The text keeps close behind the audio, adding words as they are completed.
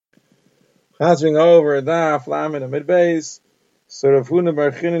Passing over Daf Lamed Amid Beis. So Rav Huna Bar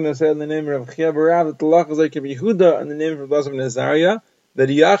Chinina said in the name of Rav Chia Barav that the Lach is like Rav Yehuda in the name of Rav Lazar ben Azariah,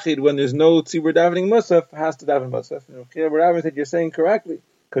 that a Yachid, when there's no tzibur davening Musaf, has to daven Musaf. And Rav Chia Barav said, you're saying correctly.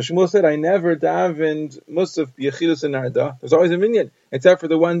 Because Shmuel said, I never davened Musaf b'Yechidus and Narda. There's always a minyan. Except for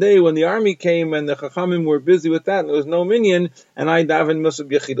the one day when the army came and the Chachamim were busy with that and there was no minyan, and I davened Musaf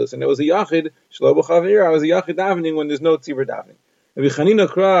b'Yechidus. And it was a Yachid, Shlo b'Chavir, I was a Yachid davening when there's no tzibur davening. Rabbi Chanina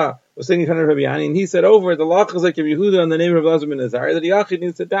Kra was saying in front of Rabbi Yani, and he said over the Lach is like Rabbi Yehuda in the name of Rav Lazar ben Azariah, that the Yachid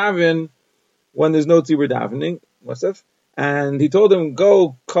needs to daven when there's no tzibur davening, Musaf. And he told him,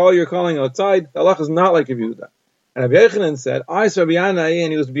 go call your calling outside. The Lach is not like Rabbi Yehuda. And Rabbi Yechanan said, I saw Rabbi Yanai,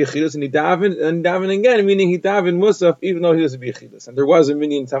 and he was b'Yechidus, and he davened again, meaning he davened Musaf, even though he was a b'Yechidus, and there was a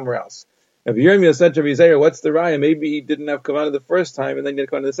minyan somewhere else. Rabbi Yirmiyah said to Rabbi Zera, what's the raya? Maybe he didn't have kavanah the first time, and then he had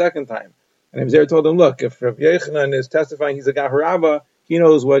kavanah the second time. And Rabbi Zera told him, look, if Rabbi Yechanan is testifying he's a Gaharabba, he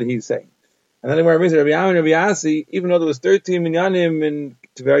knows what he's saying. And then Rabbi Yamin and Rabbi Asi, even though there was 13 minyanim in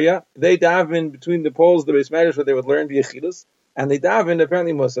Tveria, they davened between the poles of the Beis Medrash where they would learn b'Yechidus, and they davened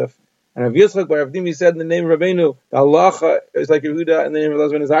apparently Musaf. And Rav Yitzchak Bar Rav Dimi said in the name of Rabbeinu, the halacha is like Yehuda in the name of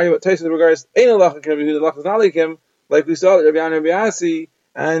Rav Lazar ben Azariah, but Taisa regards ain't halacha like Yehuda, the halacha is not like him, like we saw that Rabbi Yana, Rabbi Asi,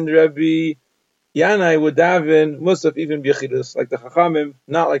 and Rabbi Yanai would daven Musaf even b'Yechidus, like the Chachamim,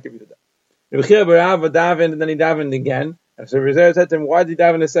 not like Yehuda. Rabbi Chia Bar Abba davened, and then he davened again. And so Rabbi Zera said to him, why did he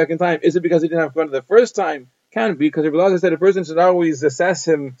daven a second time? Is it because he didn't have kavanah the first time? Can't be, because Rabbi Lazar said a person should always assess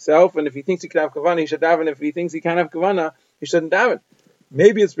himself, and if he thinks he can have kavanah, he should daven. If he thinks he can't have kavanah, he shouldn't daven.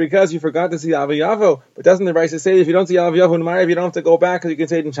 Maybe it's because you forgot to see Aviyavo, but doesn't the Raisa say if you don't see Aviyavo in Ma'ariv, you don't have to go back because you can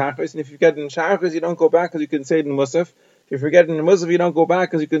say it in Shachris, and if you get it in Shachris, you don't go back because you can say it in Musaf. If you forget it in Musaf, you don't go back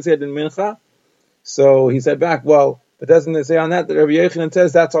because you can say it in Mincha. So he said back, well, but doesn't it say on that Rabbi Yechanan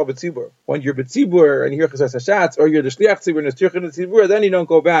says that's all B'tzibur? When you're B'tzibur and you're Chesas HaShatz, or you're the Shliach Tzibur and the Tzirchin Tzibur, then you don't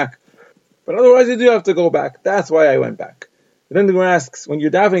go back. But otherwise you do have to go back. That's why I went back. But then the Gemara asks, when you're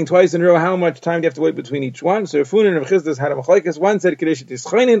davening twice in a row, how much time do you have to wait between each one? So Rafun and Rav Chisdas had a machlekes. One said Kedesh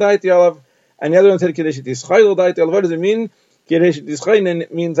Tischainin Daiti Alav, and the other one said Kedesh Tischayil Daiti Alav. What does it mean? Kedesh Tischainin,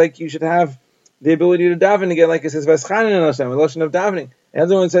 it means like you should have the ability to daven again, like it says Veschanin and Hashem, a lotion of davening. The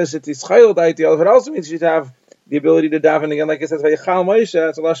other one says Tischayil Daiti Alav. It also means you should have the ability to daven again, like it says Vayichal Moshe.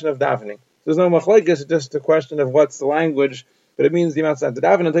 It's a lotion of davening. So there's no machlekes. It's just a question of what's the language, but it means the amount of time to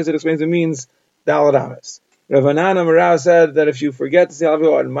daven. And it explains it means Dalad Amis. Rav Hanan Amarav said that if you forget to say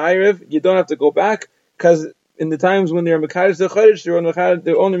Alavio on Ma'ariv, you don't have to go back, because in the times when they're Mekadosh the Chodesh,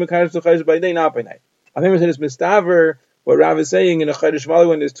 they're only Mekadosh the Chodesh by day, not by night. I think it's Mistaver, what Rav is saying in a Chodesh Mali,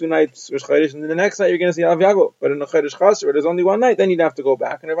 when there's 2 nights Rosh Chodesh, and then the next night you're going to see Alavio. But in a Chodesh Chaser, where there's only 1 night, then you'd have to go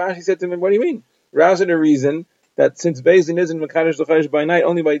back. And Rav Ashi said to him, what do you mean? Rav said a reason that since Beis Din isn't Mekadosh the Chodesh by night,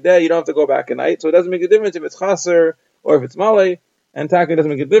 only by day, you don't have to go back at night. So it doesn't make a difference if it's Chaser or if it's Mali, and Taka doesn't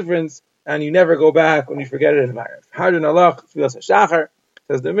make a difference. And you never go back when you forget it in Ma'ariv. Hardin Allah, Tfilas HaShachar,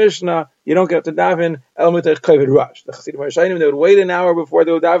 says the Mishnah, you don't get to daven El Mitach Kavod Rush. The Chassidim HaRishayim, they would wait an hour before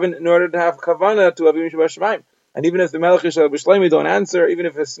they would daven in order to have Kavanah to Avim Shabbat Shemaim. And even if the Melech Yishal B'Shleimi don't answer, even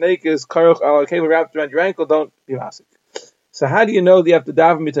if a snake is Karuch Al Kavod wrapped around your ankle, don't be masik. So how do you know that you have to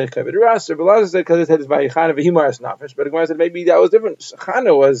daven Mitach Kavod Rush? So Belazar said because his head is by Chana V'Himaras Nafish, but the Gemara said maybe that was different.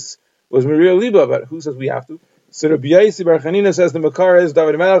 Chana was Maria Liba, but who says we have to? So Rabbi Yaisi Bar Chanina says the Makar is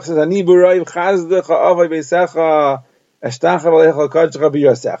David Melech says Ani Burayv Chazdecha Avay Beisecha Eshtacha V'Alecha Kadshcha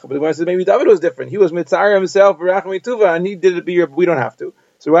B'Yasecha. But the Gemara says maybe David was different. He was Mitzar himself Berachos Tuva, and he did it but we don't have to.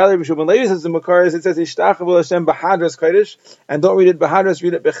 So rather Rabbi Shimon Levi says the Makar is it says Eshtacha V'Lashem B'Hadras Kodesh, and don't read it B'Hadras,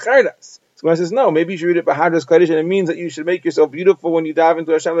 read it B'Chardas. So Gemara says no, maybe you should read it B'Hadras Kodesh, and it means that you should make yourself beautiful when you dive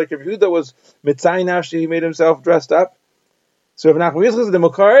into Hashem, like Rabbi Yehuda was Mitzay Nafshi, he made himself dressed up. So if Nachman Yitzchak says the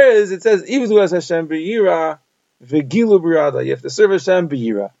Makar is it says Ivzu as Hashem B'Yira V'gilu b'rada. You have to serve Hashem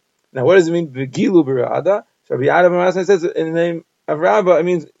b'yira. Now, what does it mean v'gilu b'rada? So Rabbi Adam Amasan says in the name of Rabbah, it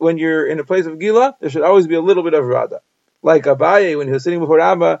means when you're in a place of gila, there should always be a little bit of rada. Like Abaye, when he was sitting before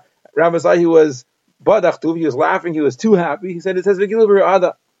Rabbah, Rabbah saw he was badachtuv, he was laughing, he was too happy. He said it says v'gilu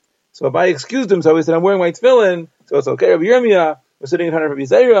b'rada. So Abaye excused him, so he said, I'm wearing my tefillin, so it's okay. Rabbi Yirmiyah was sitting in front of Rabbi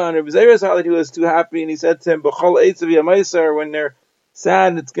Zera, and Rabbi Zera saw that he was too happy, and he said to him, b'chol eitzav yamaisar, when they're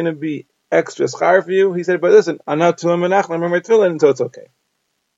sad, it's going to be extra schar for you. He said, but listen, I'm not to him and I'm wearing my tefillin, so it's okay.